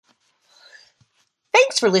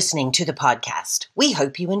Thanks for listening to the podcast. We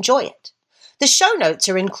hope you enjoy it. The show notes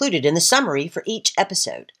are included in the summary for each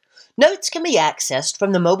episode. Notes can be accessed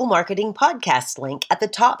from the Mobile Marketing Podcast link at the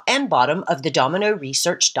top and bottom of the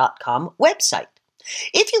dominoresearch.com website.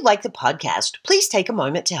 If you like the podcast, please take a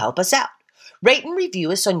moment to help us out. Rate and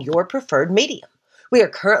review us on your preferred medium. We are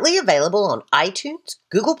currently available on iTunes,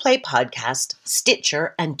 Google Play Podcast,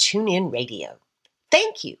 Stitcher, and TuneIn Radio.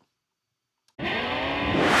 Thank you.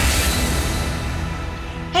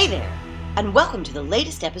 Hey there, and welcome to the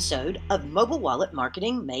latest episode of Mobile Wallet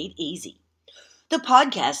Marketing Made Easy, the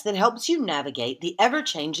podcast that helps you navigate the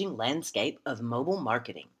ever-changing landscape of mobile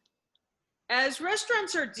marketing. As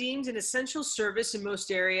restaurants are deemed an essential service in most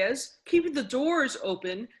areas, keeping the doors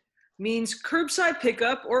open means curbside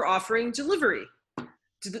pickup or offering delivery.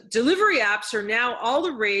 Delivery apps are now all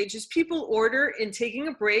the rage as people order in taking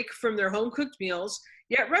a break from their home-cooked meals,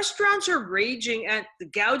 yet restaurants are raging at the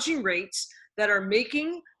gouging rates that are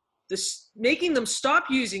making them stop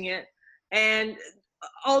using it and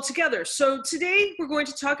altogether. So today we're going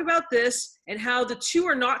to talk about this and how the two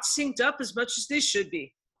are not synced up as much as they should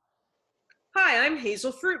be. Hi, I'm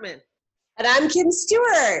Hazel Fruitman. And I'm Kim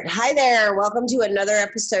Stewart. Hi there. Welcome to another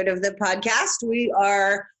episode of the podcast. We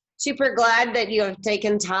are super glad that you have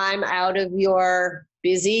taken time out of your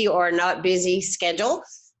busy or not busy schedule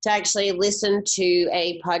to actually listen to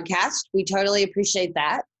a podcast. We totally appreciate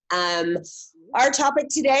that. Our topic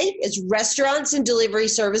today is restaurants and delivery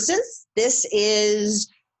services. This is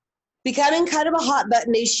becoming kind of a hot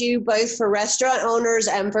button issue both for restaurant owners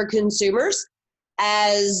and for consumers,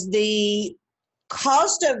 as the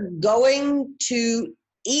cost of going to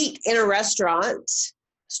eat in a restaurant,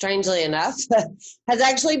 strangely enough, has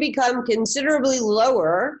actually become considerably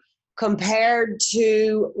lower compared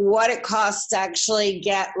to what it costs to actually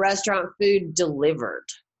get restaurant food delivered.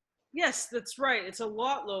 Yes, that's right. It's a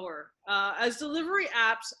lot lower. As delivery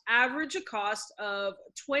apps average a cost of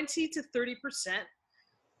 20 to 30%.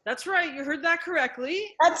 That's right. You heard that correctly.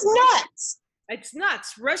 That's nuts. It's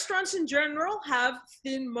nuts. Restaurants in general have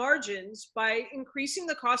thin margins by increasing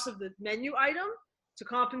the cost of the menu item to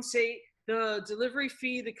compensate the delivery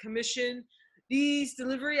fee, the commission. These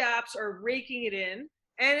delivery apps are raking it in,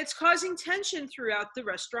 and it's causing tension throughout the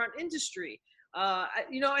restaurant industry. And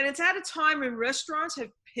it's at a time when restaurants have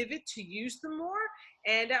pivoted to use them more.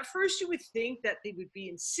 And at first you would think that they would be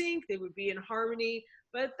in sync, they would be in harmony,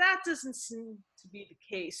 but that doesn't seem to be the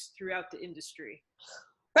case throughout the industry.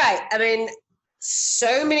 Right. I mean,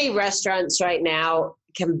 so many restaurants right now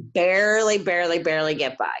can barely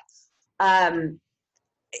get by.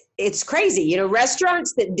 It's crazy. You know,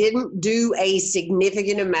 restaurants that didn't do a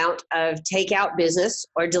significant amount of takeout business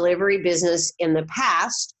or delivery business in the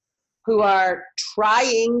past, who are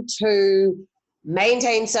trying to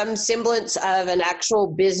maintain some semblance of an actual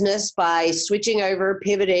business by switching over,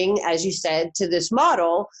 pivoting, as you said, to this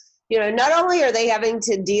model. You know, not only are they having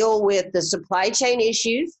to deal with the supply chain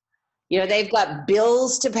issues, you know, they've got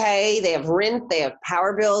bills to pay, they have rent, they have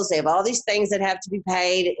power bills, they have all these things that have to be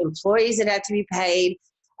paid, employees that have to be paid.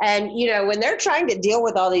 And, you know, when they're trying to deal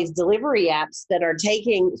with all these delivery apps that are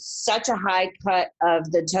taking such a high cut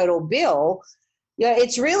of the total bill, you know,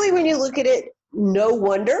 it's really, when you look at it, no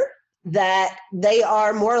wonder that they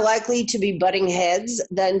are more likely to be butting heads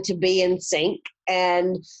than to be in sync.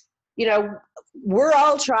 And, you know, we're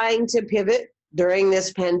all trying to pivot during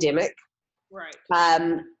this pandemic. Right.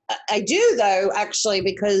 I do, though, actually,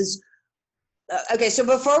 because, okay, so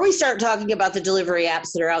before we start talking about the delivery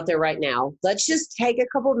apps that are out there right now, let's just take a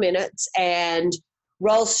couple minutes and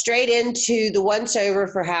roll straight into the once-over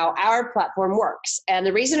for how our platform works. And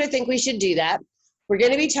the reason I think we should do that, we're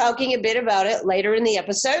going to be talking a bit about it later in the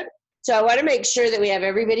episode. So I want to make sure that we have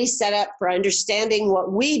everybody set up for understanding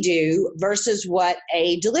what we do versus what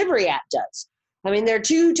a delivery app does. I mean, they're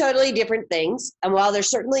two totally different things. And while they're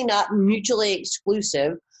certainly not mutually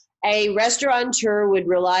exclusive, a restaurateur would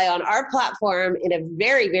rely on our platform in a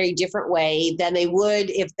very, very different way than they would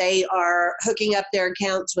if they are hooking up their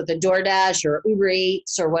accounts with a DoorDash or Uber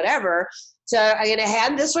Eats or whatever. So I'm going to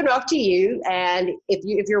hand this one off to you, and if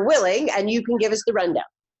you're willing, and you can give us the rundown.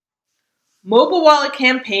 Mobile wallet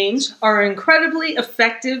campaigns are incredibly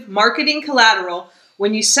effective marketing collateral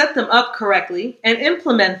when you set them up correctly and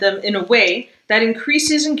implement them in a way that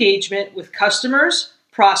increases engagement with customers,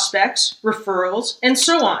 prospects, referrals, and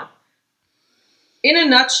so on. In a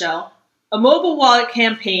nutshell, a mobile wallet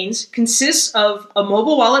campaign consists of a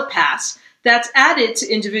mobile wallet pass that's added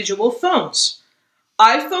to individual phones.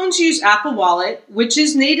 iPhones use Apple Wallet, which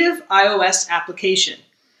is native iOS application,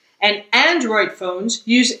 and Android phones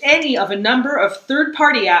use any of a number of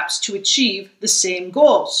third-party apps to achieve the same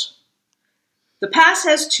goals. The pass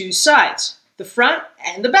has two sides. the front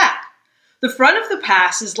and the back. The front of the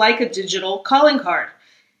pass is like a digital calling card.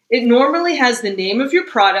 It normally has the name of your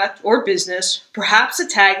product or business, perhaps a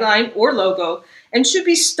tagline or logo, and should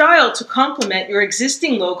be styled to complement your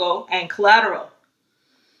existing logo and collateral.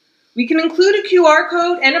 We can include a QR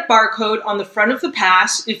code and a barcode on the front of the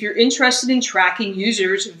pass if you're interested in tracking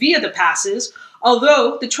users via the passes,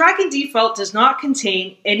 although the tracking default does not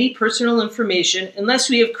contain any personal information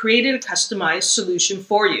unless we have created a customized solution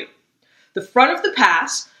for you. The front of the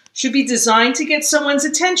pass should be designed to get someone's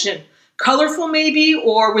attention, colorful maybe,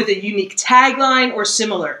 or with a unique tagline or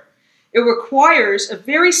similar. It requires a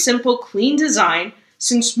very simple, clean design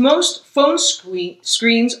since most phone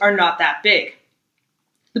screens are not that big.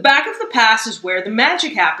 The back of the pass is where the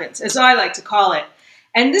magic happens, as I like to call it.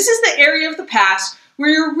 And this is the area of the pass where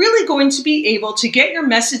you're really going to be able to get your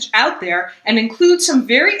message out there and include some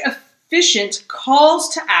very efficient calls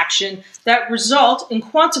to action that result in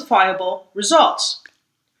quantifiable results.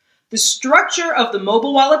 The structure of the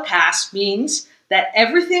mobile wallet pass means that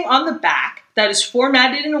everything on the back that is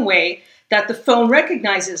formatted in a way that the phone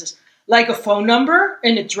recognizes, like a phone number,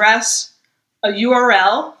 an address, a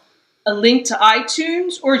URL, a link to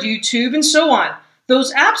iTunes or YouTube, and so on.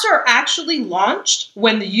 Those apps are actually launched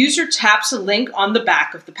when the user taps a link on the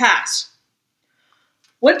back of the pass.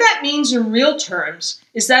 What that means in real terms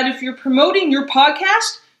is that if you're promoting your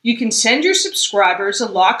podcast, you can send your subscribers a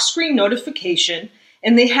lock screen notification,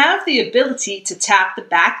 and they have the ability to tap the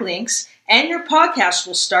backlinks, and your podcast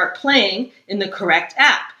will start playing in the correct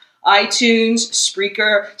app, iTunes,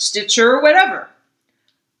 Spreaker, Stitcher, or whatever.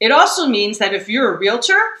 It also means that if you're a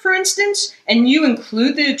realtor, for instance, and you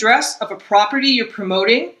include the address of a property you're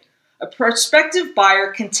promoting, a prospective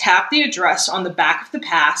buyer can tap the address on the back of the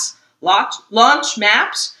pass, launch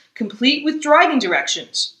maps, complete with driving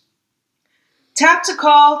directions. Tap to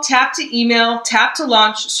call, tap to email, tap to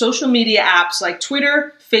launch social media apps like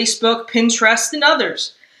Twitter, Facebook, Pinterest, and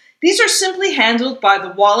others. These are simply handled by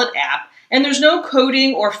the Wallet app, and there's no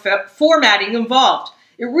coding or formatting involved.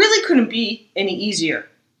 It really couldn't be any easier.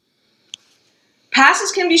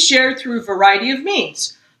 Passes can be shared through a variety of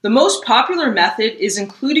means. The most popular method is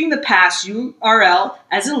including the pass URL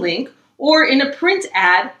as a link or in a print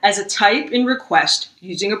ad as a type in request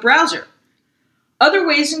using a browser. Other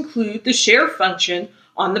ways include the share function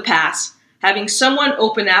on the pass, having someone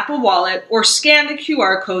open Apple Wallet or scan the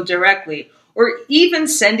QR code directly, or even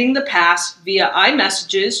sending the pass via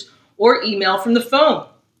iMessages or email from the phone.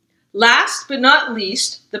 Last but not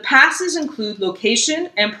least, the passes include location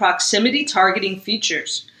and proximity targeting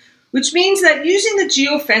features, which means that using the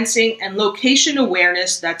geofencing and location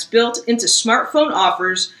awareness that's built into smartphone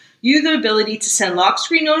offers you the ability to send lock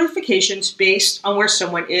screen notifications based on where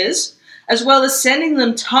someone is, as well as sending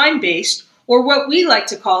them time-based or what we like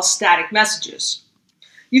to call static messages.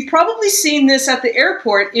 You've probably seen this at the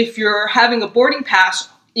airport if you're having a boarding pass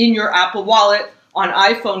in your Apple Wallet on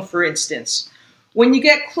iPhone, for instance. When you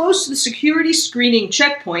get close to the security screening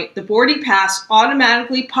checkpoint, the boarding pass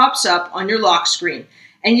automatically pops up on your lock screen,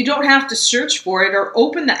 and you don't have to search for it or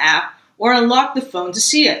open the app or unlock the phone to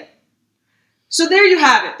see it. So there you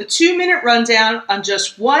have it, the 2-minute rundown on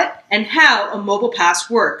just what and how a mobile pass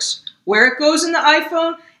works, where it goes in the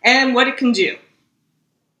iPhone, and what it can do.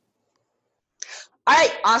 All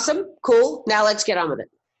right, awesome, cool. Now let's get on with it.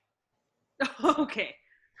 Okay.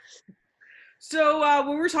 So what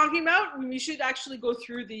we're talking about, we should actually go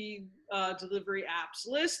through the delivery apps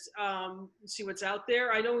list and see what's out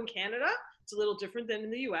there. I know in Canada, it's a little different than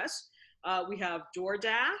in the US. We have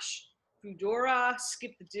DoorDash, Foodora,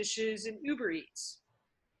 Skip the Dishes, and Uber Eats.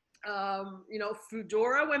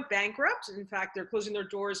 Foodora went bankrupt. In fact, they're closing their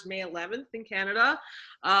doors May 11th in Canada.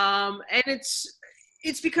 And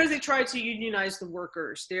it's because they tried to unionize the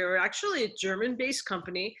workers. They're actually a German-based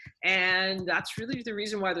company, and that's really the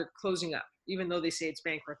reason why they're closing up, even though they say it's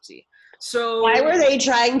bankruptcy. So why were they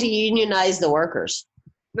trying to unionize the workers?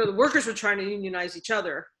 No, the workers were trying to unionize each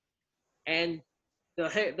other, and the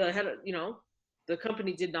head, the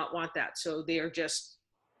company did not want that. So they are just,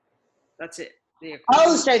 that's it.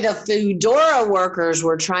 So the Foodora workers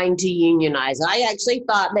were trying to unionize. I actually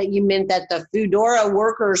thought that you meant that the Foodora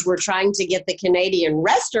workers were trying to get the Canadian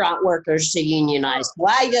restaurant workers to unionize.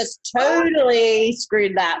 Well, I just totally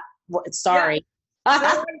screwed that. Sorry.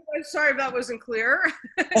 Yeah. I'm sorry if that wasn't clear.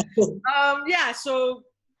 So,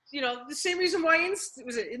 the same reason why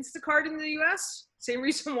was it Instacart in the US? Same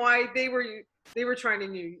reason why they were trying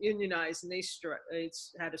to unionize, and they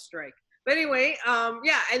had a strike. But anyway,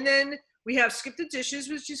 and then we have Skip the Dishes,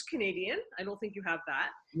 which is Canadian. I don't think you have that.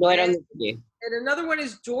 No, I don't think you do. And another one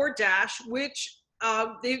is DoorDash, which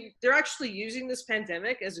they're actually using this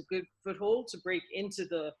pandemic as a good foothold to break into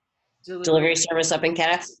the delivery service up in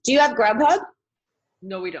Canada. Do you have Grubhub?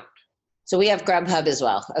 No, we don't. So we have Grubhub as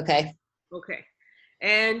well. Okay. Okay.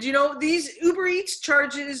 And, these Uber Eats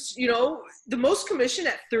charges, the most commission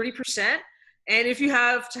at 30%. And if you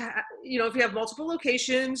have if you have multiple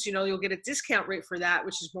locations, you'll get a discount rate for that,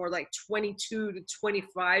 which is more like 22 to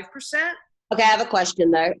 25%. Okay. I have a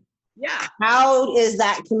question though. Yeah. How is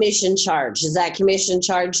that commission charged? Is that commission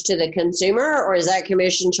charged to the consumer or is that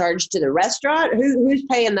commission charged to the restaurant? Who's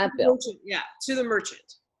paying that bill? Yeah, to the merchant.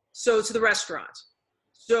 So to the restaurant.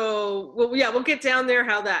 So, we'll get down there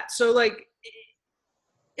So like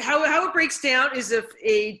how it breaks down is if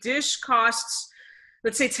a dish costs,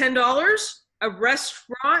 let's say $10, a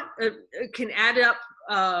restaurant can add up,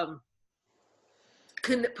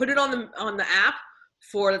 can put it on the app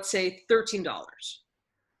for, let's say, $13.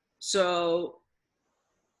 So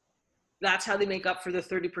that's how they make up for the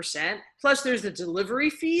 30%. Plus there's the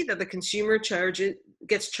delivery fee that the consumer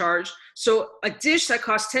gets charged. So a dish that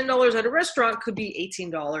costs $10 at a restaurant could be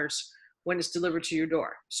 $18 when it's delivered to your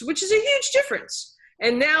door. So, which is a huge difference.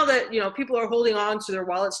 And now that, people are holding on to their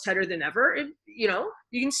wallets tighter than ever, you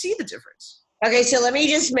can see the difference. Okay, so let me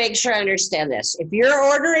just make sure I understand this. If you're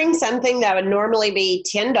ordering something that would normally be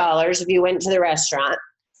 $10 if you went to the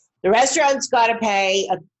restaurant's got to pay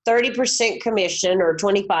a 30% commission or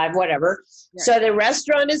 25, whatever. Right. So the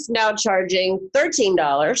restaurant is now charging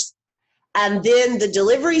 $13. And then the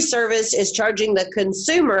delivery service is charging the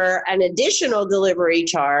consumer an additional delivery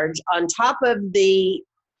charge on top of the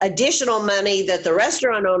additional money that the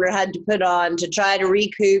restaurant owner had to put on to try to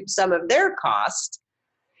recoup some of their cost.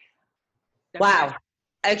 Wow.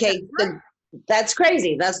 Okay. That's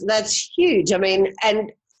crazy. That's huge. I mean,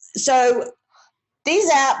 and so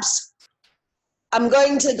these apps, I'm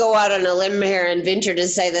going to go out on a limb here and venture to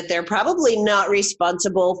say that they're probably not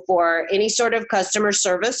responsible for any sort of customer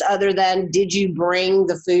service other than did you bring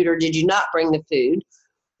the food or did you not bring the food?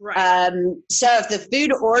 Right. So if the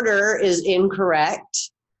food order is incorrect,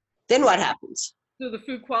 then what happens? So the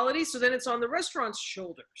food quality, so then it's on the restaurant's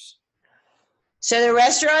shoulders. So the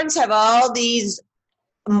restaurants have all these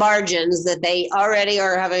margins that they already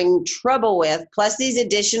are having trouble with, plus these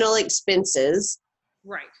additional expenses.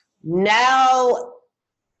 Right. Now,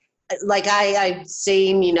 like I've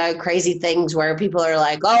seen, crazy things where people are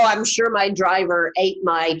like, oh, I'm sure my driver ate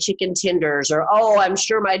my chicken tenders, or, oh, I'm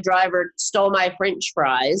sure my driver stole my French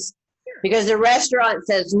fries. Because the restaurant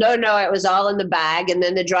says, no, it was all in the bag. And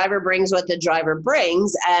then the driver brings what the driver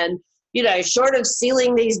brings. And, short of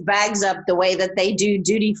sealing these bags up the way that they do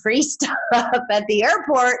duty-free stuff at the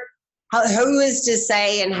airport, who is to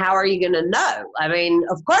say and how are you going to know? I mean,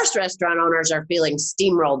 of course, restaurant owners are feeling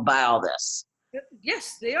steamrolled by all this.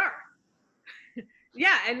 Yes, they are.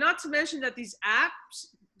 Yeah, and not to mention that these apps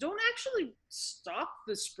don't actually stop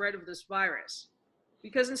the spread of this virus.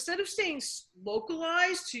 Because instead of staying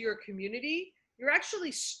localized to your community, you're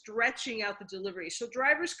actually stretching out the delivery. So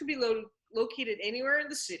drivers could be located anywhere in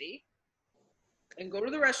the city and go to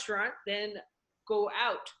the restaurant, then go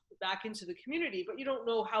out back into the community, but you don't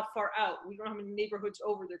know how far out. We don't know how many neighborhoods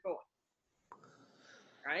over they're going.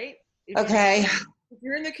 Right? Okay. If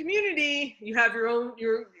you're in the community, you have your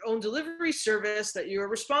own delivery service that you're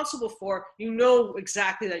responsible for. You know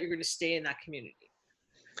exactly that you're going to stay in that community.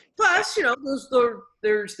 Plus,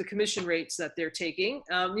 there's the commission rates that they're taking.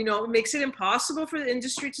 It makes it impossible for the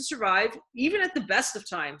industry to survive, even at the best of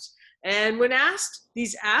times. And when asked,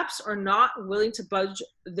 these apps are not willing to budge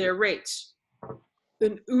their rates.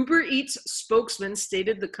 An Uber Eats spokesman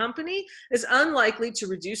stated the company is unlikely to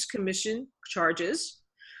reduce commission charges.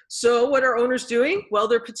 So what are owners doing? Well,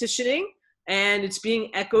 they're petitioning, and it's being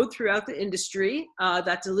echoed throughout the industry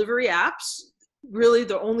that delivery apps, really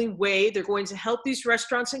the only way they're going to help these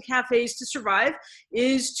restaurants and cafes to survive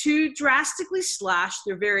is to drastically slash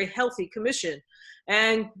their very healthy commission.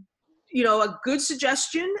 And, a good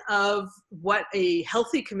suggestion of what a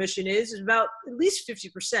healthy commission is about at least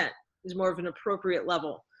 50% is more of an appropriate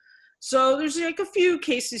level. So there's like a few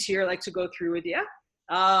cases here I'd like to go through with you.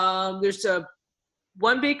 There's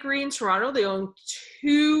one bakery in Toronto. They own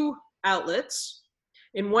 2 outlets.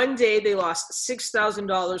 In one day, they lost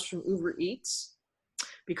 $6,000 from Uber Eats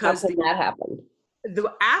because that happened.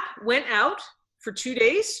 The app went out for 2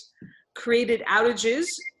 days, created outages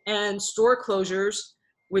and store closures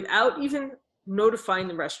without even notifying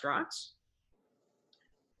the restaurants.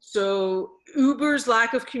 So Uber's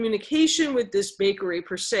lack of communication with this bakery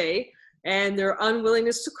per se, and their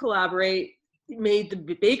unwillingness to collaborate made the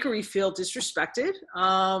bakery feel disrespected.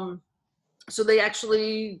 So they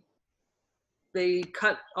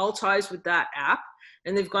cut all ties with that app,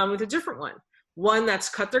 and they've gone with a different one that's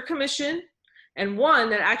cut their commission and one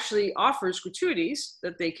that actually offers gratuities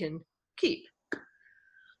that they can keep,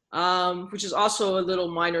 which is also a little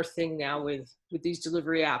minor thing now with these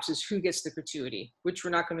delivery apps, is who gets the gratuity, which we're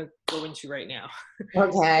not going to go into right now.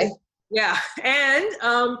 Okay. Yeah. And,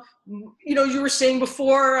 you were saying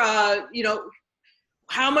before,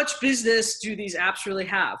 how much business do these apps really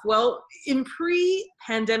have? Well, in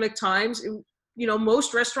pre-pandemic times,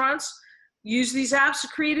 most restaurants use these apps.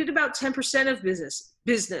 Created about 10% of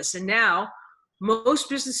business. And now most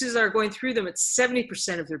businesses that are going through them, it's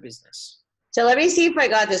 70% of their business. So let me see if I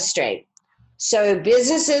got this straight. So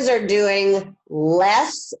businesses are doing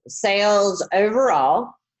less sales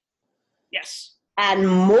overall. Yes. And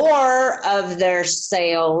more of their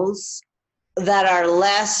sales that are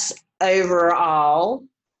less overall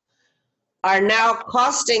are now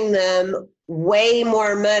costing them way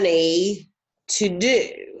more money to do.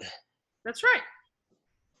 That's right.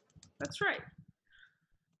 That's right.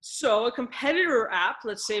 So a competitor app,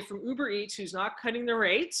 let's say from Uber Eats, who's not cutting the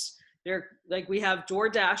rates, they're like, we have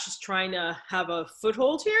DoorDash is trying to have a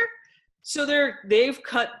foothold here. So they've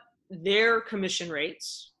cut their commission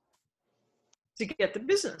rates to get the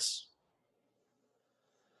business.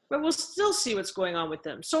 But we'll still see what's going on with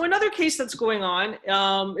them. So another case that's going on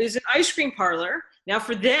is an ice cream parlor. Now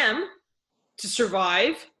for them to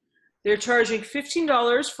survive, they're charging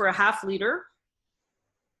 $15 for a half liter.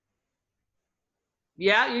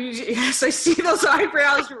 Yeah, yes, I see those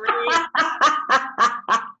eyebrows raised.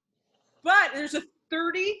 But there's a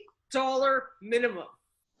 $30 minimum.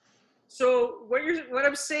 So what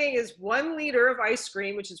I'm saying is 1 liter of ice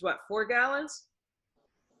cream, which is what, 4 gallons?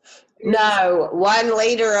 No, 1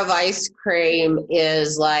 liter of ice cream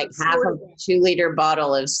is like half a 2-liter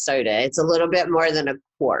bottle of soda. It's a little bit more than a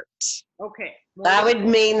quart. Okay. That would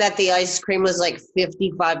mean that the ice cream was like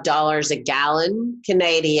 $55 a gallon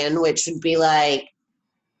Canadian, which would be like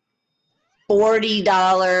 $40,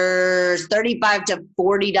 $35 to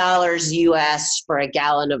 $40 US for a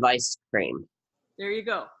gallon of ice cream. There you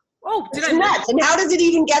go. Oh, That's nuts. And how does it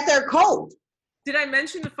even get there cold? Did I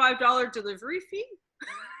mention the $5 delivery fee?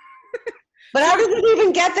 But how does it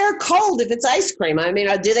even get there cold if it's ice cream? I mean,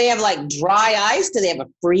 do they have like dry ice? Do they have a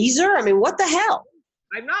freezer? I mean, what the hell?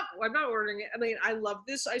 I'm not ordering it. I mean, I love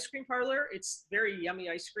this ice cream parlor. It's very yummy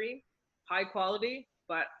ice cream, high quality.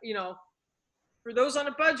 But, for those on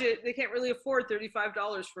a budget, they can't really afford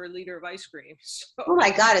 $35 for a liter of ice cream. So, oh my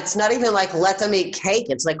God, it's not even like let them eat cake.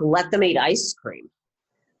 It's like let them eat ice cream.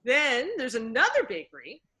 Then there's another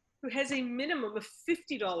bakery who has a minimum of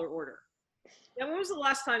 $50 order. Now, when was the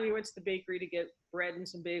last time you went to the bakery to get bread and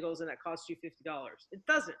some bagels and that cost you $50? It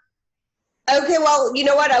doesn't. Okay, well, you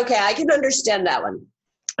know what? Okay, I can understand that one.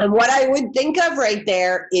 And what I would think of right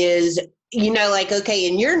there is, okay,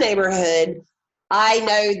 in your neighborhood, I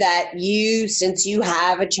know that since you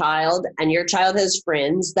have a child and your child has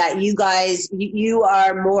friends, that you guys, you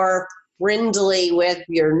are more friendly with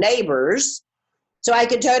your neighbors. So I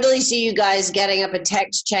could totally see you guys getting up a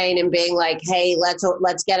text chain and being like, hey,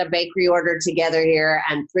 let's get a bakery order together here,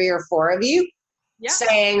 and 3 or 4 of you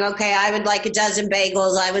saying, okay, I would like a dozen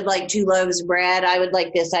bagels, I would like 2 loaves of bread, I would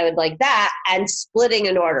like this, I would like that, and splitting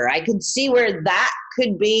an order. I could see where that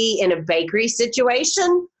could be in a bakery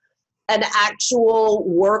situation, an actual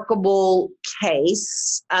workable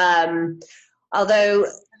case. Although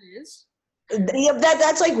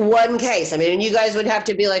that's like one case. I mean, you guys would have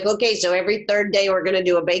to be like, okay, so every 3rd day we're going to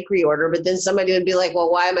do a bakery order, but then somebody would be like,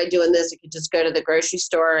 well, why am I doing this? I could just go to the grocery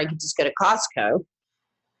store. I could just go to Costco.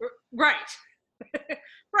 Right.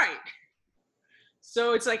 Right.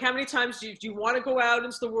 So it's like, how many times do you want to go out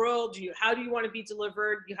into the world? How do you want to be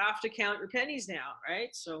delivered? You have to count your pennies now,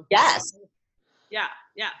 right? So yes. Yeah.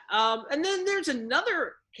 And then there's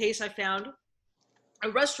another case I found, a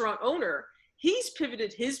restaurant owner. He's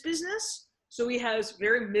pivoted his business, so he has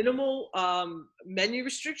very minimal menu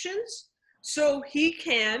restrictions. So he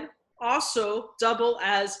can also double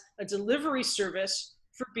as a delivery service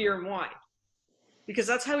for beer and wine, because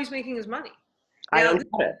that's how he's making his money. I don't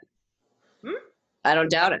doubt it. I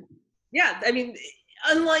don't doubt it. Yeah, I mean,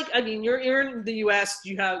 you're in the U.S.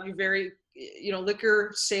 You're very,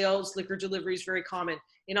 liquor sales, liquor delivery is very common.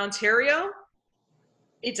 In Ontario,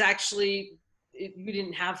 it's actually, we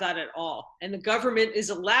didn't have that at all. And the government is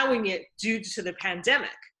allowing it due to the pandemic.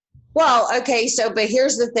 Well, okay, but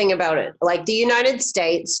here's the thing about it. Like, the United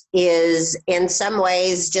States is in some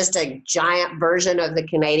ways just a giant version of the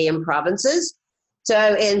Canadian provinces.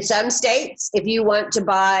 So in some states, if you want to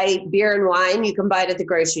buy beer and wine, you can buy it at the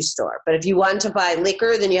grocery store. But if you want to buy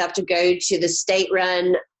liquor, then you have to go to the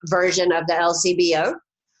state-run version of the LCBO.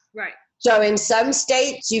 Right. So in some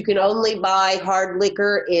states, you can only buy hard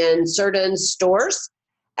liquor in certain stores.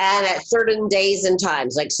 and at certain days and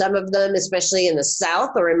times. Like some of them, especially in the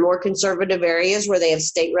South or in more conservative areas where they have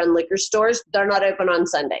state-run liquor stores, they're not open on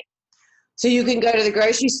Sunday. So you can go to the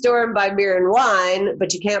grocery store and buy beer and wine,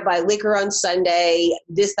 but you can't buy liquor on Sunday,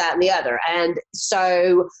 this, that, and the other. And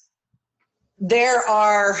so there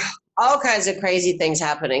are all kinds of crazy things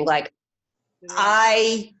happening. Like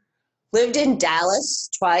I lived in Dallas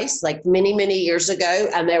twice, like many, many years ago,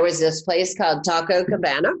 and there was this place called Taco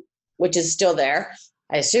Cabana, which is still there.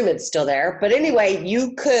 I assume it's still there. But anyway,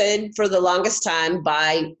 you could, for the longest time,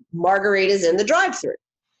 buy margaritas in the drive-thru.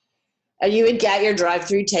 And you would get your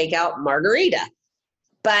drive-thru takeout margarita.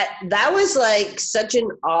 But that was like such an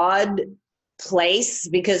odd place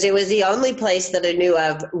because it was the only place that I knew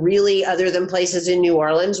of really, other than places in New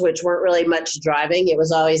Orleans, which weren't really much driving. It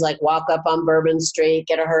was always like walk up on Bourbon Street,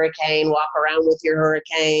 get a hurricane, walk around with your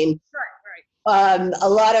hurricane. A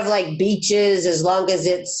lot of like beaches, as long as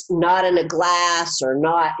it's not in a glass or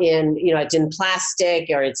not in, it's in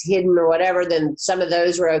plastic or it's hidden or whatever, then some of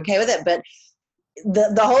those were okay with it. But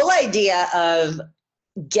the whole idea of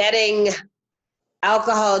getting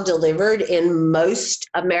alcohol delivered in most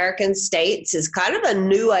American states is kind of a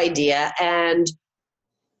new idea. And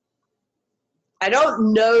I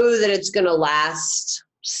don't know that it's going to last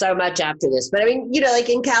so much after this. But I mean, like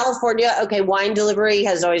in California, okay, wine delivery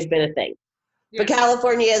has always been a thing. Yeah. But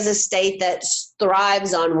California is a state that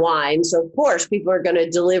thrives on wine. So, of course, people are going to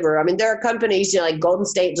deliver. I mean, there are companies, like Golden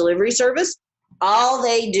State Delivery Service. All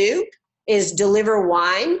they do is deliver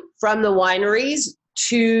wine from the wineries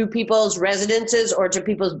to people's residences or to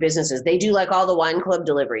people's businesses. They do like all the wine club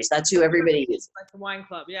deliveries. That's who everybody uses. Like the wine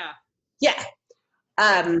club, yeah. Yeah.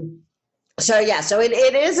 So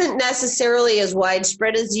it isn't necessarily as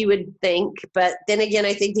widespread as you would think. But then again,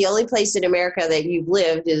 I think the only place in America that you've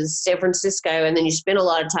lived is San Francisco, and then you spend a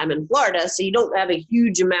lot of time in Florida, so you don't have a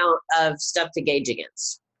huge amount of stuff to gauge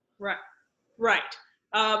against. Right.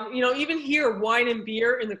 Even here, wine and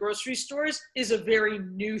beer in the grocery stores is a very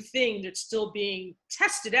new thing that's still being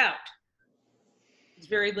tested out. It's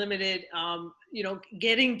very limited.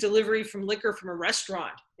 Getting delivery from liquor from a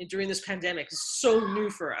restaurant during this pandemic is so new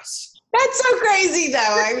for us. That's so crazy, though.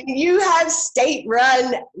 I mean, you have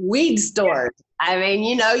state-run weed stores. I mean,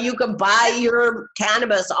 you can buy your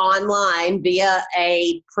cannabis online via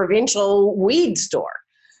a provincial weed store.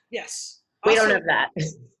 Yes. We don't have that.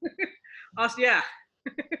 Yeah.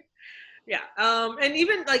 Yeah. And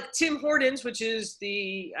even like Tim Hortons, which is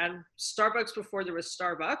the Starbucks before there was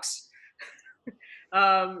Starbucks.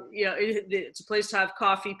 It's a place to have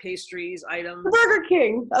coffee, pastries, items. Burger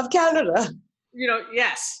King of Canada.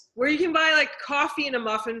 Yes. Where you can buy like coffee and a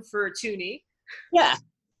muffin for a toonie. Yeah.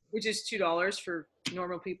 Which is $2 for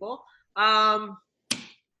normal people. They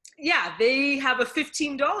have a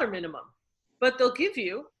 $15 minimum, but they'll give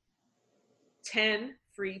you 10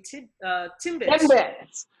 free Timbits.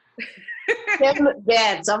 Timbits.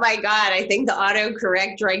 Timbits. Oh my God. I think the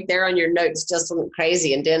autocorrect right there on your notes just went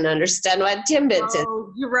crazy and didn't understand what Timbits is.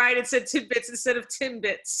 Oh, you're right. It said Timbits instead of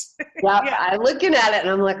Timbits. Yeah, I'm looking at it and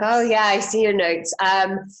I'm like, oh yeah, I see your notes.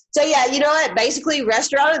 So yeah, you know what? Basically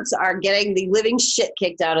restaurants are getting the living shit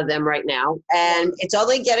kicked out of them right now. And it's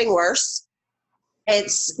only getting worse.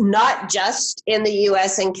 It's not just in the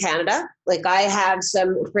US and Canada. Like I have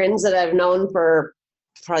some friends that I've known for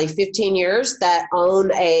probably 15 years that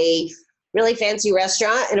own a really fancy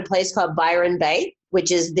restaurant in a place called Byron Bay,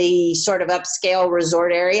 which is the sort of upscale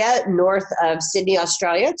resort area north of Sydney,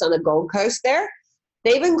 Australia. It's on the Gold Coast there.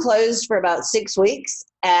 They've been closed for about 6 weeks.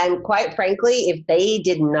 And quite frankly, if they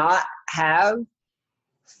did not have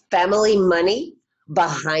family money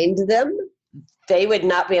behind them, they would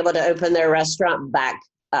not be able to open their restaurant back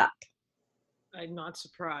up. I'm not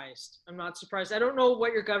surprised. I don't know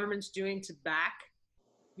what your government's doing to back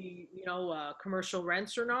the, commercial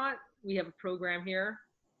rents or not. We have a program here.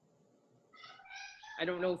 I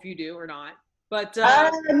don't know if you do or not, but I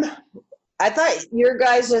thought your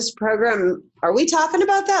guys' program, are we talking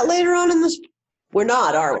about that later on in this? We're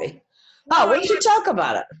not, are we? Oh, we should talk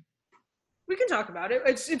about it. We can talk about it.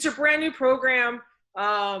 It's a brand new program.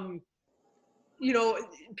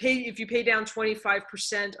 If you pay down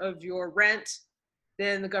 25% of your rent,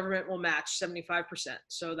 then the government will match 75%.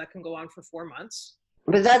 So that can go on for 4 months.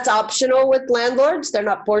 But that's optional with landlords? They're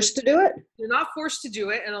not forced to do it? They're not forced to do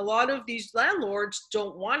it. And a lot of these landlords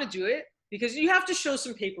don't want to do it because you have to show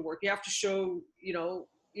some paperwork. You have to show,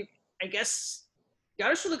 I guess, you got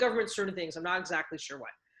to show the government certain things. I'm not exactly sure what.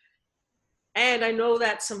 And I know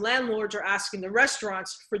that some landlords are asking the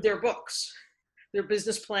restaurants for their books, their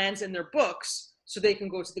business plans and their books, so they can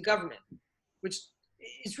go to the government, which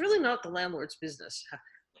is really not the landlord's business.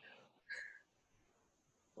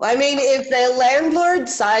 I mean, if the landlord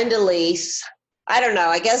signed a lease, I don't know.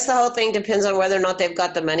 I guess the whole thing depends on whether or not they've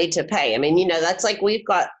got the money to pay. I mean, that's like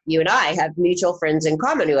you and I have mutual friends in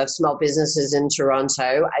common who have small businesses in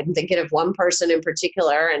Toronto. I'm thinking of one person in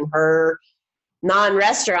particular and her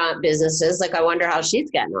non-restaurant businesses. Like, I wonder how she's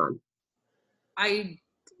getting on. I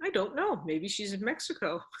don't know. Maybe she's in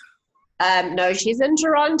Mexico. No, she's in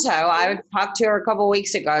Toronto. I talked to her a couple of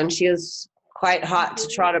weeks ago, and she was quite hot to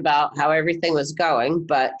trot about how everything was going.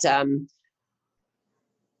 But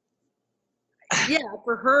yeah,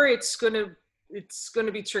 for her, it's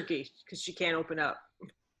gonna be tricky because she can't open up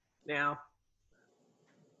now.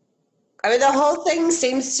 I mean, the whole thing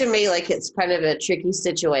seems to me like it's kind of a tricky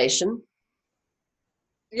situation.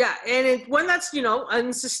 Yeah, and one that's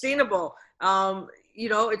unsustainable.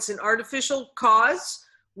 It's an artificial cause.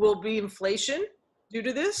 Will be inflation due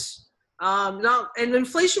to this. And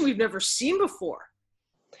inflation we've never seen before.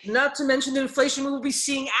 Not to mention the inflation we will be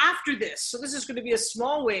seeing after this. So this is going to be a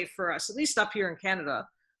small wave for us, at least up here in Canada.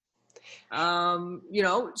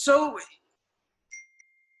 So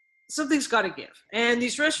something's got to give. And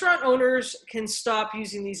these restaurant owners can stop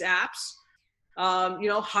using these apps.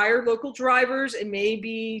 Hire local drivers and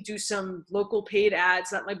maybe do some local paid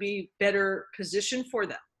ads. That might be better position for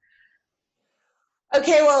them.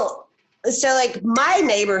 Okay, well, so like my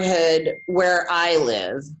neighborhood where I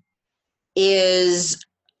live is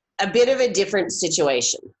a bit of a different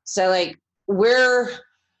situation. So like we're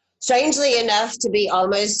strangely enough to be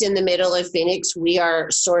almost in the middle of Phoenix. We are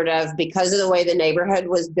sort of, because of the way the neighborhood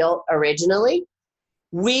was built originally,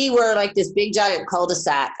 we were like this big giant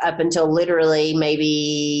cul-de-sac up until literally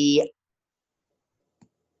maybe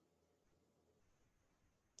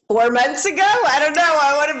 4 months ago. I don't know.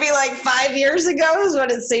 I want to be like 5 years ago is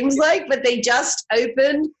what it seems like, but they just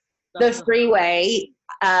opened the freeway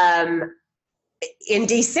in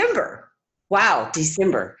December. Wow,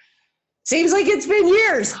 December. Seems like it's been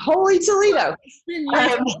years. Holy Toledo. It's been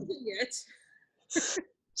years.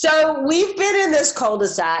 So we've been in this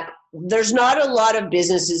cul-de-sac. There's not a lot of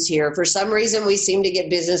businesses here. For some reason, we seem to get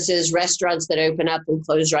businesses, restaurants that open up and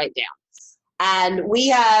close right down. And we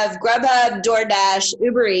have Grubhub, DoorDash,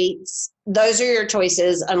 Uber Eats. Those are your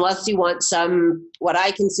choices, unless you want some, what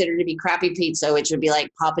I consider to be crappy pizza, which would be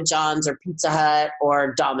like Papa John's or Pizza Hut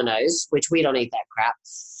or Domino's, which we don't eat that crap.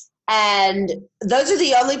 And those are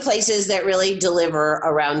the only places that really deliver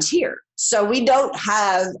around here. So we don't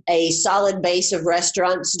have a solid base of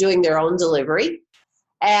restaurants doing their own delivery.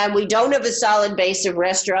 And we don't have a solid base of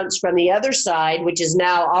restaurants from the other side, which is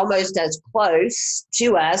now almost as close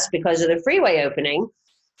to us because of the freeway opening.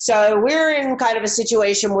 So we're in kind of a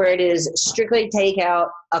situation where it is strictly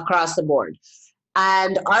takeout across the board.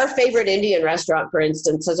 And our favorite Indian restaurant, for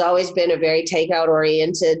instance, has always been a very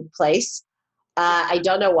takeout-oriented place. I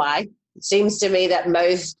don't know why. It seems to me that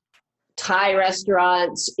most Thai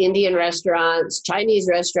restaurants, Indian restaurants, Chinese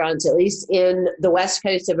restaurants, at least in the West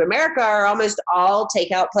Coast of America, are almost all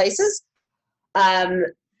takeout places.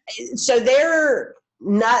 So they're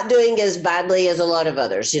not doing as badly as a lot of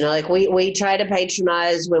others. Like we try to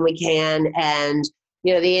patronize when we can. And,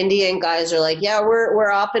 the Indian guys are like, yeah,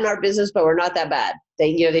 we're up in our business, but we're not that bad.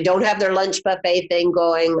 They don't have their lunch buffet thing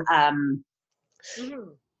going.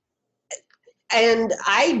 And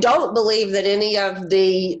I don't believe that any of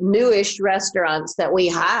the newish restaurants that we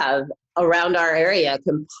have around our area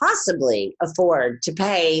can possibly afford to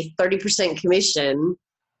pay 30% commission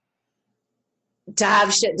to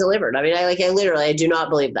have shit delivered. I mean, I do not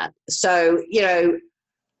believe that. So,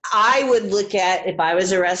 I would look at, if I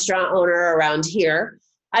was a restaurant owner around here,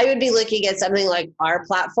 I would be looking at something like our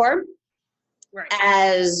platform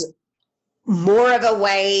as more of a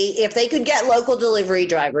way. If they could get local delivery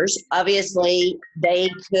drivers, obviously they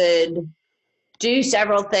could do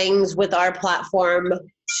several things with our platform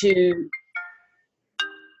to.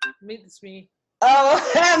 It's me. Oh,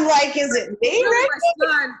 I'm like, is it me? No, my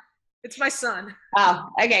son. It's my son. Oh,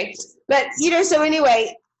 okay. But, so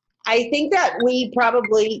anyway, I think that we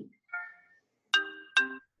probably.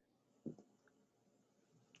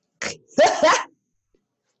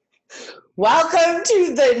 Welcome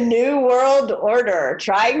to the New World Order,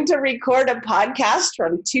 trying to record a podcast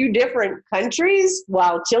from 2 different countries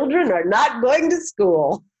while children are not going to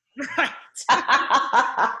school. Right. All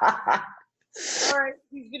right,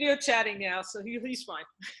 he's video chatting now, so he's fine.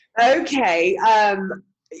 Okay.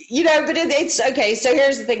 But it's okay. So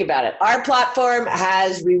here's the thing about it. Our platform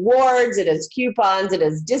has rewards, it has coupons, it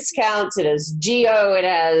has discounts, it has geo, it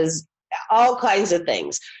has all kinds of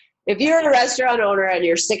things. If you're a restaurant owner and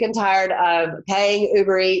you're sick and tired of paying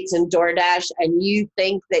Uber Eats and DoorDash and you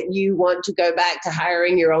think that you want to go back to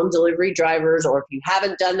hiring your own delivery drivers, or if you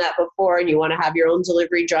haven't done that before and you want to have your own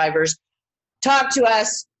delivery drivers, talk to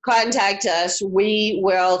us, contact us. We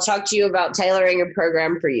will talk to you about tailoring a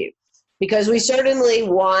program for you, because we certainly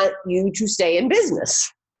want you to stay in business.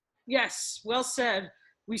 Yes, well said.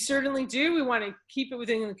 We certainly do. We want to keep it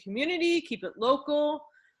within the community, keep it local,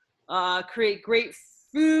 create great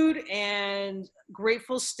food, and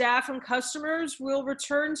grateful staff and customers will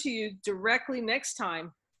return to you directly next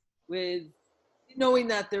time with knowing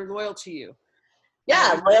that they're loyal to you.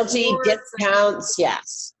 Yeah, loyalty, discounts,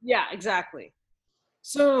 yes. Yeah, exactly.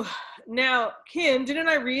 So now, Kim, didn't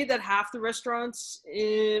I read that half the restaurants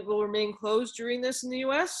will remain closed during this in the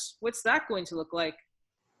U.S.? What's that going to look like?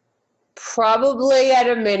 Probably at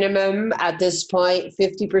a minimum at this point,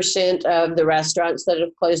 50% of the restaurants that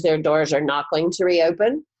have closed their doors are not going to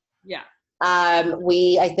reopen. Yeah.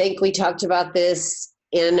 I think we talked about this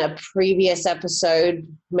in a previous episode,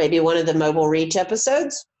 maybe one of the Mobile Reach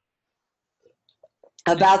episodes,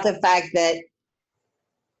 about the fact that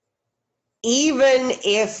even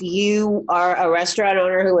if you are a restaurant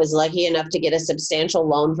owner who was lucky enough to get a substantial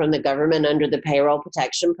loan from the government under the payroll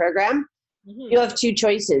protection program, you have two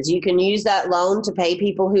choices. You can use that loan to pay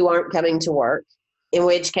people who aren't coming to work, in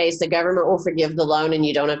which case the government will forgive the loan and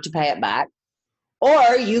you don't have to pay it back.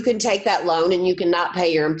 Or you can take that loan and you can not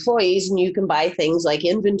pay your employees and you can buy things like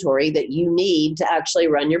inventory that you need to actually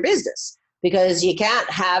run your business. Because you can't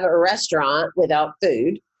have a restaurant without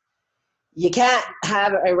food. You can't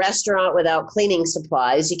have a restaurant without cleaning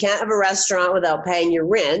supplies. You can't have a restaurant without paying your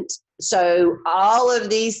rent. So all of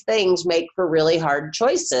these things make for really hard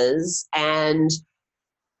choices. And,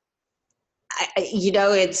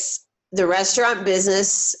 it's the restaurant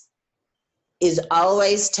business is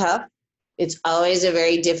always tough. It's always a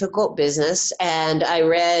very difficult business. And I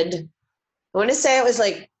want to say it was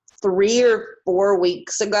like 3 or 4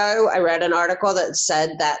 weeks ago, I read an article that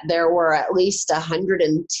said that there were at least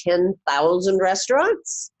 110,000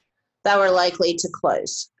 restaurants that were likely to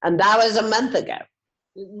close. And that was a month ago.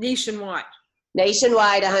 Nationwide,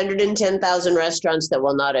 110,000 restaurants that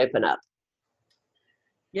will not open up.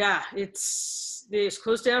 Yeah, it's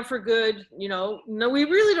closed down for good. No, we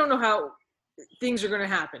really don't know how things are going to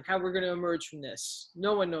happen, how we're going to emerge from this.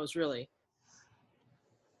 No one knows really.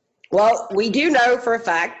 Well, we do know for a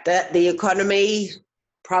fact that the economy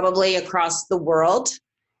probably across the world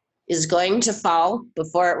is going to fall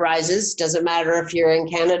before it rises. Doesn't matter if you're in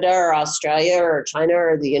Canada or Australia or China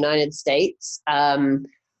or the United States.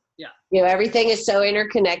 Everything is so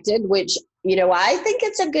interconnected, which, I think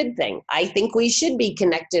it's a good thing. I think we should be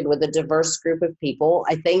connected with a diverse group of people.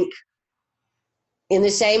 I think in the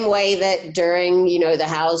same way that during, the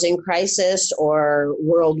housing crisis or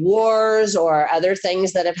world wars or other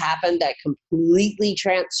things that have happened that completely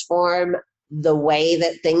transform the way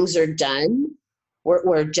that things are done,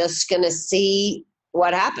 we're just going to see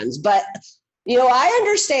what happens. But, I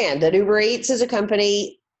understand that Uber Eats is a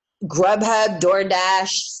company, Grubhub,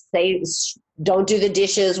 DoorDash, they don't do the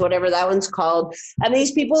dishes, whatever that one's called. And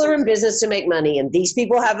these people are in business to make money. And these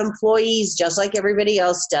people have employees just like everybody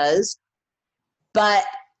else does. But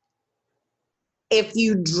if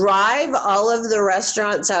you drive all of the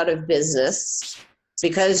restaurants out of business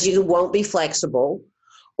because you won't be flexible,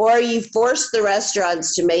 or you force the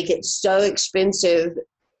restaurants to make it so expensive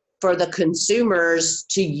for the consumers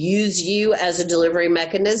to use you as a delivery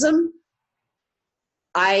mechanism,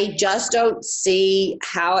 I just don't see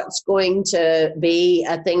how it's going to be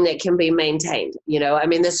a thing that can be maintained.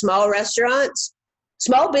 The small restaurants,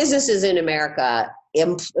 small businesses in America,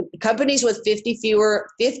 companies with 50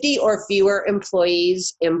 or fewer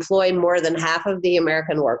employees employ more than half of the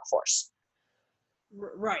American workforce.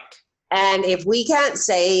 Right. And if we can't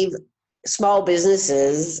save small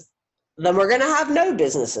businesses, then we're going to have no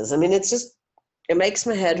businesses. It makes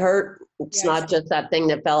my head hurt. It's not just that thing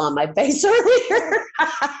that fell on my face earlier.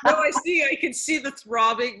 No, I can see the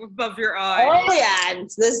throbbing above your eye. Oh yeah,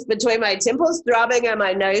 it's this between my temples throbbing and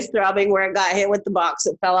my nose throbbing where it got hit with the box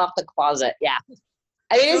that fell off the closet. Yeah.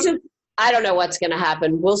 I don't know what's going to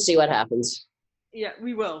happen. We'll see what happens. Yeah,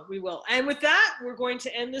 we will. And with that, we're going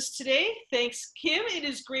to end this today. Thanks, Kim. It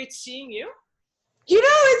is great seeing you.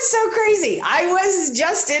 It's so crazy. I was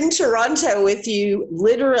just in Toronto with you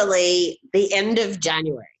literally the end of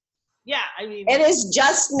January. Yeah, it is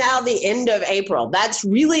just now the end of April. That's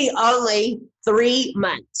really only 3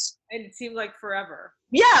 months. And it seemed like forever.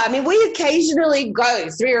 Yeah, we occasionally go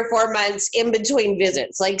 3 or 4 months in between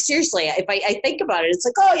visits. Like, seriously, if I think about it, it's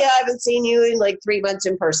like, oh, yeah, I haven't seen you in like 3 months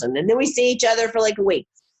in person. And then we see each other for like a week.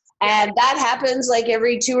 And that happens like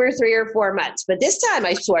every 2 or 3 or 4 months. But this time,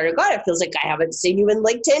 I swear to God, it feels like I haven't seen you in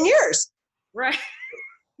like 10 years. Right.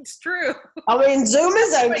 It's true. I mean, Zoom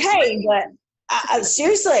is okay, but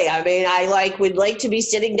seriously, I mean, I would like to be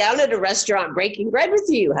sitting down at a restaurant, breaking bread with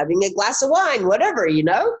you, having a glass of wine, whatever,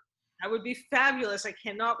 That would be fabulous. I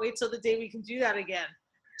cannot wait till the day we can do that again.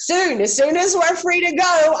 Soon, as soon as we're free to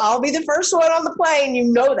go, I'll be the first one on the plane.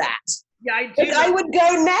 You know that. Yeah, I do. I would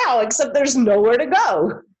go now, except there's nowhere to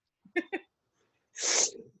go.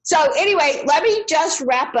 So anyway, let me just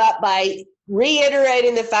wrap up by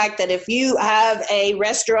reiterating the fact that if you have a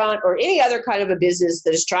restaurant or any other kind of a business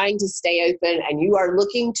that is trying to stay open and you are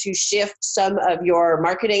looking to shift some of your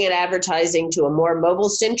marketing and advertising to a more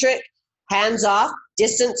mobile-centric, hands-off,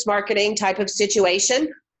 distance marketing type of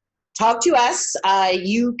situation, talk to us.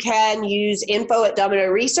 You can use info@Domino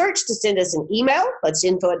Research to send us an email. That's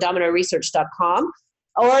info@dominoresearch.com.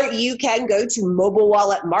 Or you can go to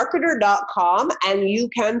mobilewalletmarketer.com and you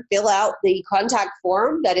can fill out the contact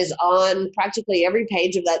form that is on practically every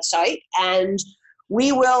page of that site. And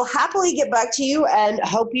we will happily get back to you and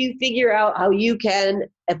help you figure out how you can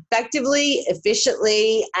effectively,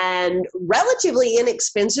 efficiently, and relatively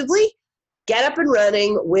inexpensively get up and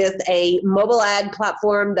running with a mobile ad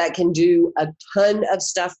platform that can do a ton of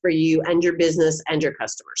stuff for you and your business and your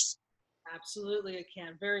customers. Absolutely, I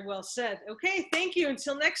can. Very well said. Okay, thank you.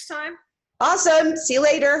 Until next time. Awesome. See you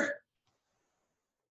later.